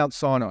here at Mount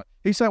Sinai.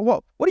 He's saying,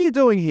 what are you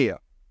doing here?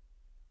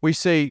 We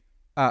see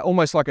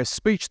almost like a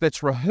speech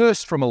that's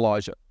rehearsed from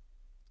Elijah.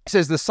 He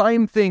says the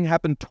same thing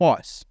happened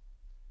twice.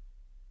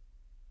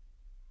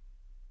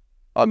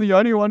 I'm the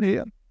only one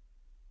here.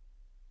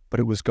 But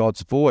it was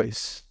God's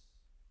voice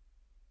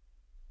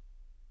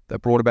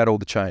that brought about all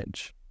the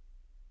change.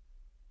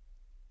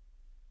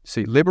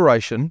 See,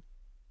 liberation,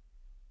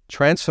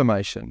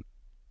 transformation,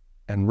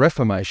 and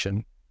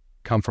reformation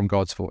come from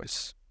God's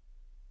voice.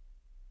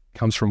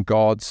 Comes from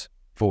God's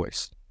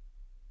voice.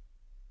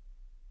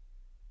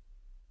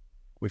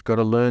 We've got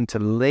to learn to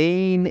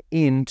lean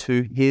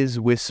into his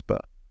whisper.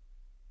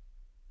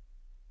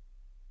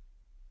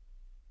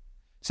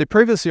 See,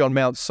 previously on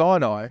Mount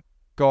Sinai,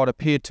 God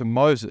appeared to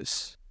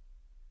Moses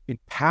in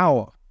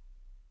power,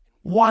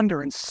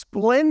 wonder, and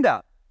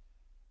splendor.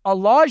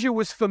 Elijah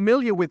was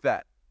familiar with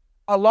that.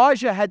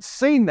 Elijah had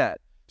seen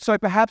that. So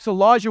perhaps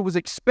Elijah was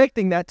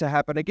expecting that to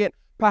happen again.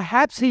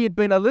 Perhaps he had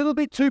been a little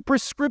bit too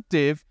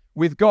prescriptive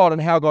with God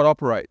and how God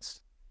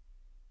operates.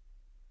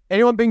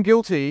 Anyone been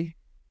guilty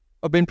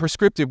of being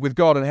prescriptive with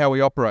God and how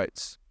he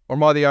operates? Or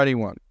am I the only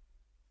one?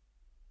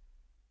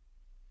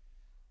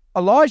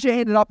 Elijah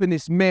ended up in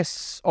this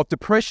mess of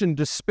depression,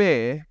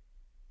 despair,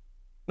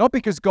 not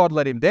because God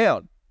let him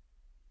down.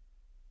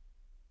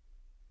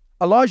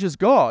 Elijah's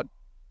God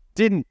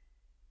didn't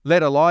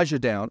let Elijah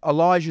down.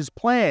 Elijah's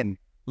plan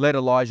let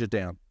Elijah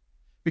down.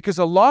 Because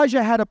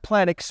Elijah had a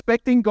plan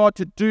expecting God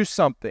to do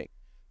something.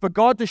 For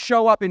God to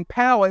show up in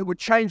power, it would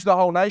change the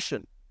whole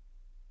nation.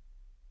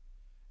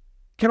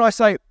 Can I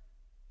say,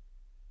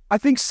 I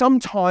think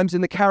sometimes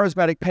in the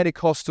charismatic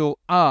Pentecostal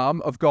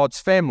arm of God's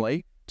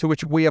family, to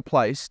which we are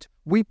placed,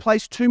 we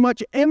place too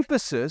much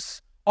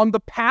emphasis on the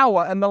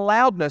power and the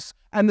loudness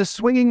and the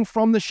swinging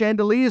from the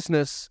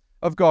chandeliersness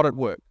of God at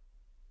work.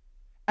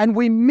 And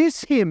we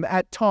miss him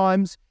at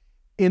times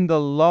in the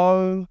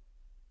low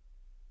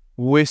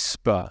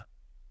whisper.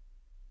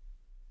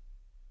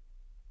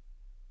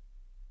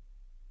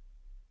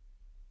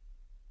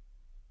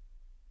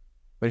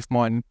 But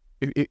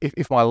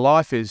if my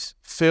life is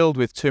filled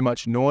with too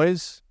much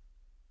noise,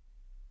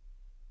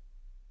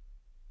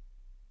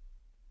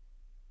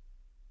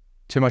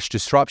 too much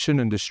disruption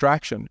and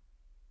distraction,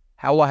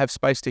 how will I have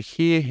space to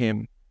hear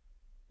him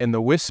in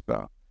the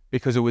whisper?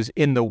 Because it was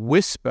in the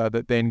whisper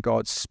that then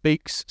God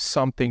speaks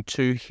something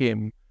to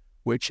him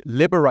which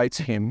liberates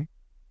him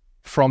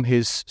from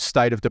his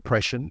state of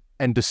depression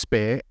and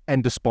despair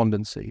and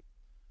despondency,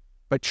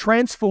 but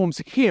transforms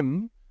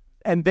him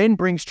and then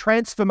brings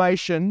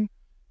transformation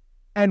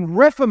and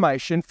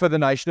reformation for the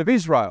nation of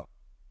Israel.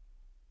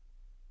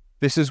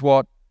 This is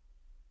what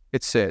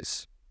it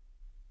says.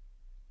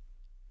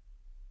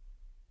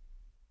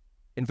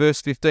 In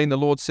verse 15, the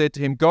Lord said to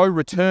him, "Go,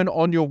 return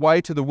on your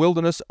way to the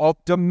wilderness of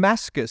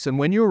Damascus, and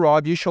when you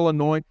arrive, you shall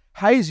anoint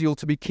Hazael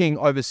to be king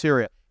over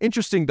Syria."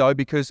 Interesting, though,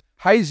 because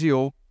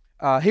Hazael,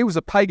 he was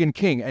a pagan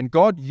king, and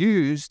God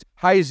used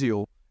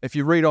Hazael, if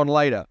you read on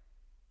later.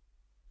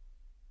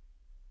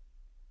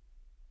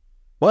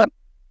 What?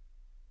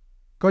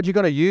 God, you're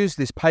going to use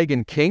this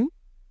pagan king?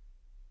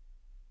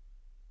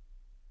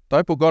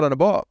 Don't put God in a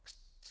box.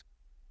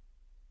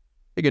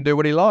 He can do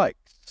what he likes.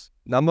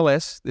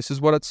 Nonetheless, this is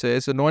what it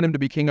says: anoint him to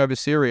be king over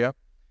Syria,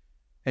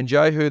 and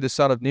Jehu the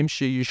son of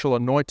Nimshi you shall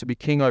anoint to be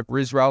king over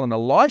Israel, and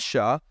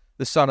Elisha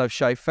the son of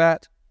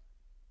Shaphat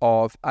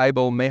of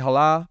Abel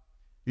Meholah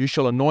you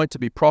shall anoint to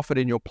be prophet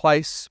in your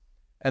place,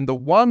 And the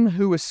one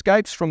who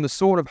escapes from the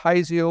sword of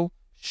Hazael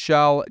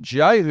shall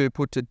Jehu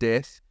put to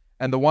death,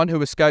 and the one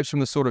who escapes from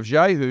the sword of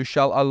Jehu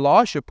shall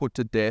Elisha put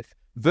to death.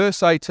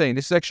 Verse 18,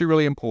 this is actually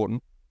really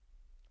important.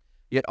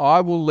 Yet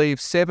I will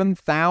leave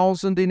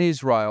 7,000 in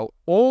Israel,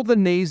 all the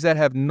knees that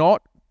have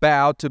not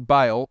bowed to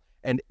Baal,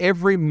 and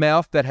every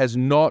mouth that has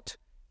not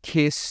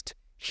kissed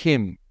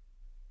him.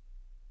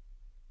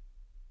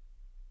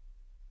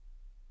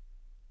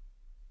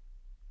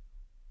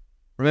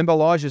 Remember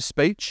Elijah's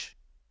speech?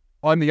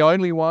 I'm the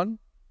only one.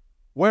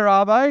 Where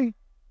are they?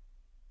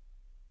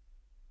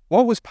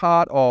 What was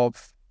part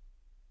of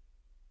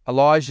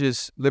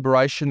Elijah's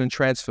liberation and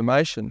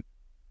transformation?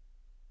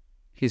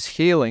 His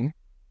healing,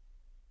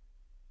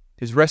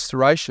 his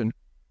restoration,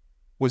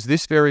 was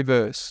this very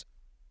verse.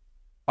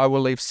 I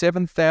will leave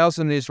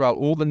 7,000 in Israel,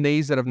 all the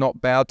knees that have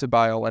not bowed to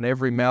Baal, and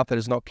every mouth that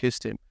has not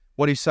kissed him.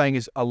 What he's saying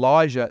is,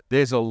 Elijah,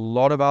 there's a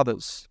lot of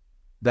others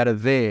that are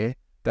there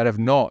that have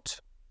not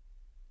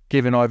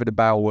given over to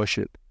Baal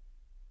worship.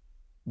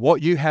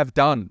 What you have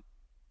done,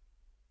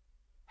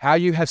 how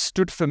you have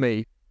stood for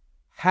me,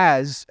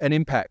 has an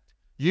impact.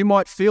 You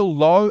might feel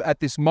low at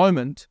this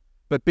moment,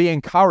 but be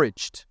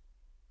encouraged.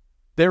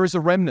 There is a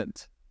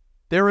remnant.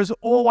 There is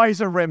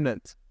always a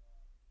remnant.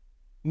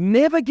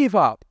 Never give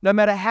up, no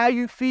matter how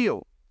you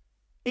feel.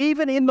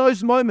 Even in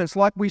those moments,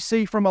 like we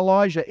see from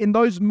Elijah, in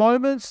those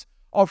moments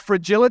of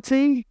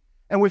fragility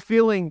and we're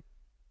feeling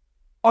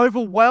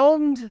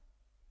overwhelmed,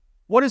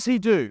 what does he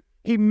do?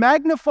 He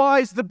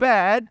magnifies the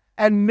bad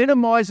and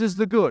minimizes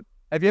the good.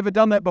 Have you ever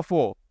done that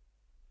before?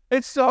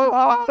 It's so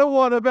hard.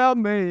 What about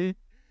me?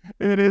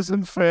 It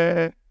isn't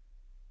fair.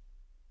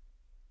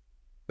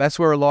 That's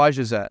where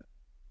Elijah's at.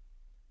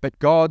 But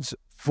God's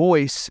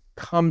voice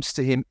comes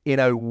to him in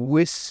a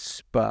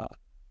whisper.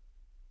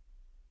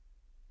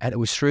 And it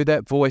was through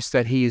that voice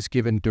that he is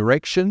given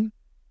direction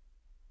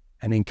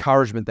and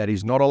encouragement that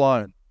he's not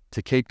alone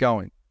to keep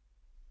going.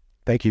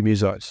 Thank you,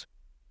 musos.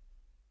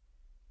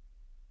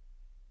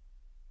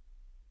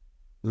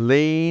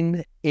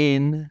 Lean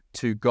in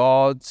to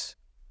God's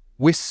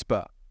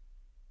whisper.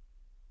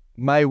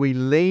 May we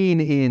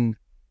lean in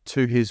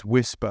to his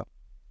whisper.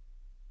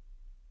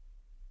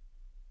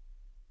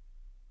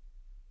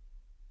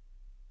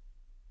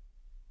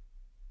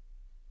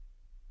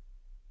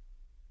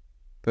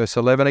 Verse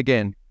 11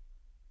 again.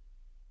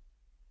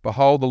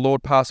 Behold, the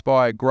Lord passed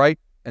by, a great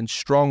and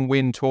strong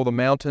wind tore the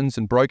mountains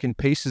and broke in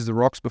pieces the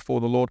rocks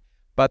before the Lord.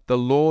 But the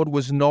Lord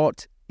was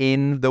not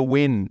in the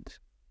wind.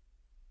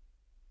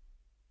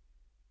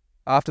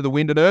 After the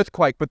wind, an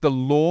earthquake, but the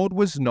Lord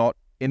was not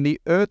in the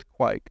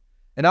earthquake.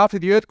 And after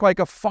the earthquake,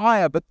 a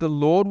fire, but the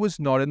Lord was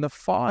not in the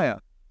fire.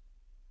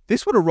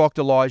 This would have rocked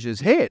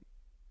Elijah's head.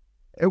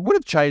 It would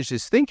have changed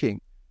his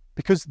thinking,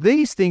 because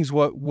these things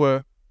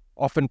were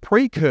often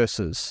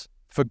precursors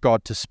for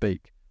God to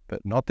speak,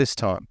 but not this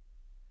time,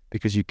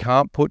 because you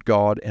can't put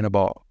God in a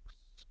box.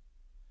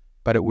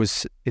 But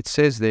it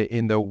says there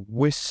in the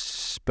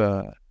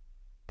whisper,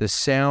 the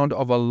sound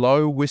of a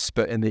low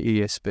whisper in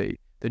the ESV.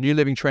 The New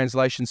Living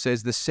Translation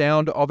says the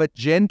sound of a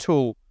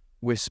gentle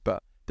whisper.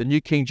 The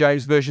New King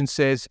James Version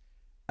says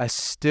a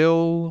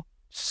still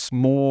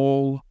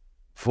small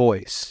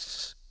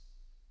voice.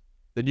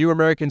 The New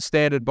American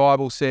Standard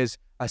Bible says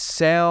a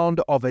sound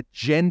of a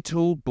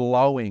gentle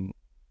blowing.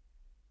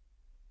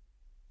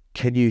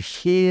 Can you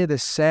hear the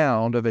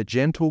sound of a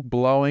gentle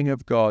blowing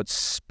of God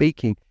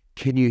speaking?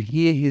 Can you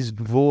hear his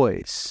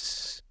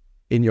voice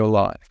in your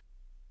life?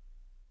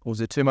 Or is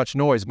there too much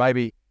noise?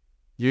 Maybe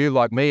you,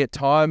 like me, at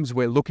times,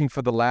 we're looking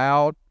for the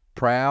loud,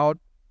 proud,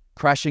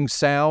 crashing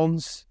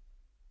sounds,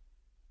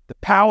 the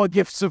power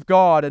gifts of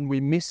God, and we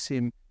miss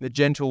him, the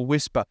gentle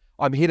whisper.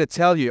 I'm here to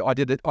tell you, I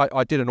did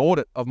an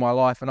audit of my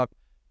life, and I've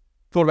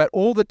thought about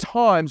all the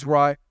times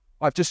where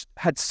I've just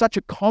had such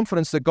a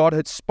confidence that God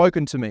had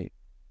spoken to me.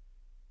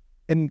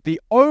 In the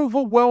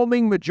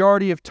overwhelming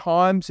majority of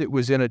times, it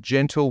was in a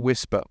gentle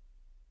whisper.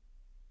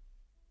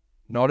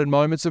 Not in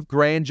moments of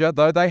grandeur,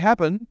 though they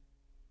happen.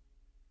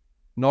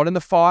 Not in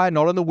the fire,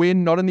 not in the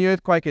wind, not in the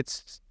earthquake.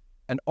 It's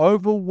an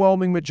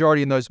overwhelming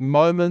majority in those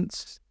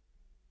moments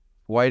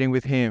waiting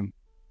with him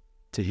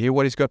to hear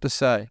what he's got to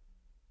say.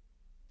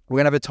 We're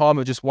going to have a time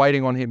of just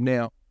waiting on him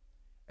now.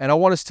 And I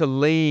want us to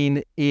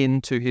lean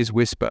into his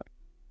whisper.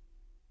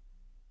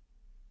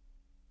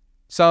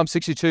 Psalm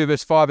 62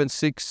 verse 5 and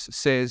 6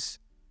 says,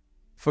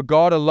 For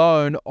God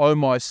alone, O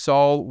my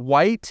soul,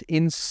 wait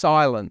in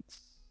silence,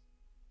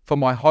 for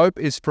my hope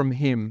is from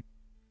him.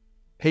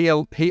 He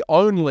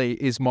only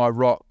is my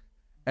rock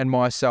and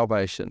my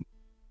salvation,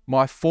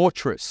 my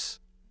fortress.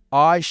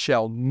 I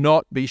shall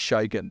not be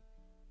shaken.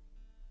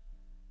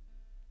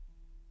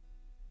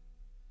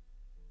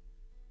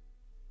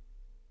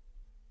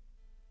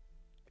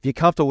 If you're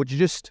comfortable, would you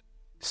just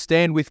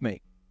stand with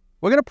me?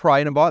 We're going to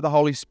pray and invite the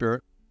Holy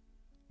Spirit.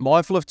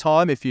 Mindful of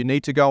time, if you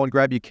need to go and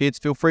grab your kids,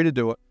 feel free to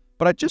do it.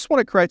 But I just want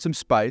to create some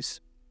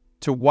space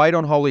to wait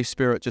on Holy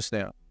Spirit just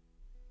now.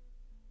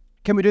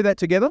 Can we do that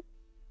together?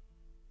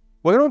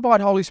 We're going to invite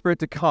Holy Spirit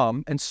to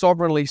come and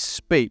sovereignly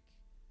speak,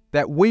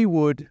 that we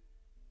would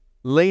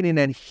lean in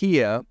and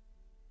hear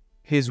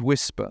his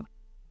whisper.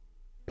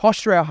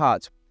 Posture our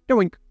hearts. You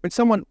know, when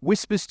someone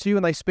whispers to you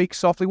and they speak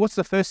softly, what's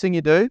the first thing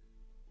you do?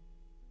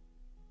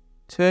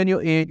 Turn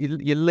your ear,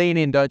 you lean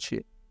in, don't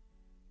you?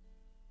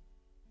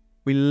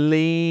 We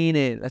lean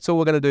in. That's all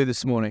we're going to do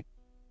this morning.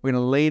 We're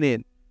going to lean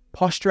in.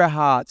 Posture our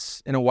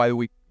hearts in a way that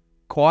we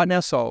quieten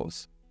our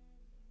souls.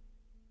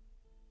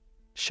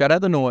 Shut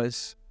out the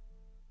noise.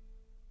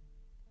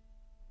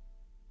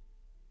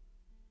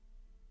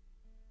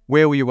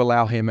 Where will you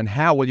allow him and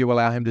how will you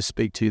allow him to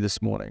speak to you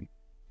this morning?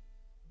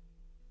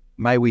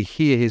 May we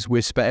hear his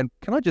whisper. And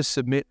can I just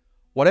submit,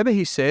 whatever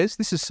he says,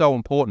 this is so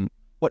important.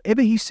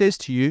 Whatever he says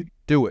to you,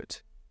 do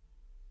it.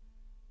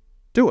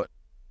 Do it.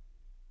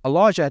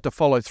 Elijah had to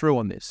follow through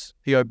on this.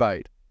 He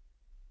obeyed.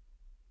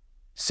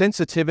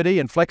 Sensitivity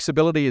and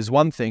flexibility is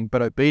one thing,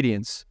 but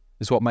obedience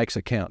is what makes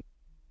it count.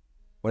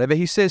 Whatever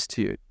he says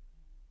to you,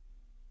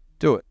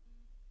 do it.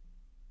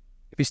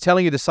 If he's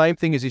telling you the same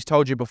thing as he's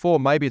told you before,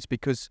 maybe it's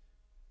because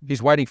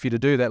he's waiting for you to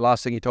do that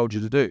last thing he told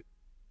you to do.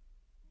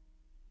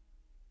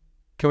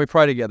 Can we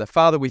pray together?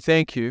 Father, we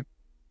thank you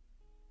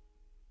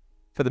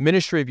for the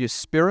ministry of your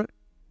Spirit.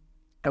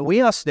 And we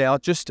ask now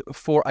just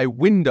for a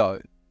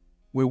window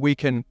where we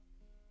can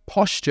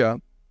posture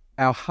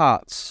our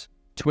hearts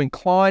to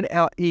incline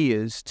our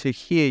ears to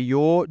hear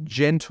your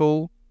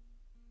gentle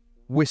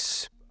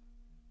whisper,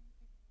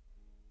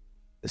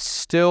 the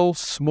still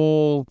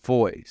small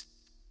voice,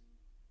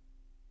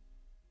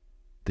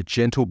 the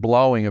gentle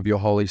blowing of your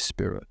Holy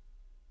Spirit.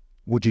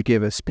 Would you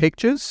give us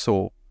pictures,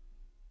 or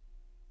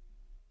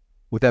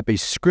would that be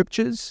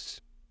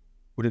scriptures?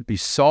 Would it be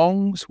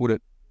songs? Would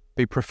it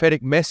be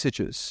prophetic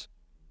messages?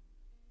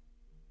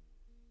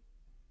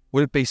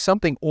 Would it be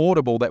something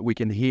audible that we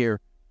can hear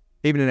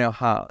even in our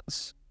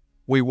hearts?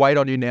 We wait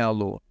on you now,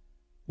 Lord.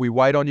 We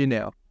wait on you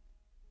now.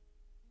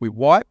 We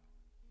wipe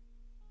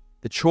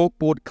the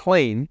chalkboard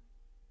clean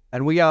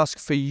and we ask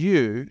for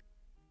you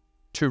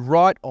to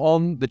write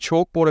on the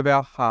chalkboard of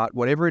our heart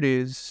whatever it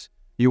is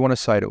you want to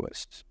say to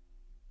us.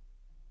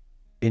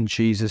 In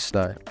Jesus'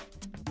 name.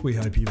 We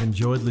hope you've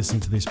enjoyed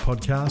listening to this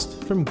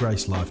podcast from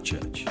Grace Life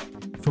Church.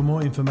 For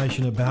more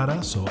information about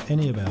us or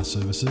any of our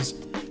services,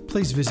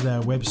 please visit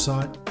our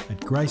website at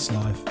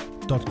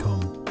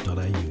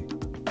gracelife.com.au.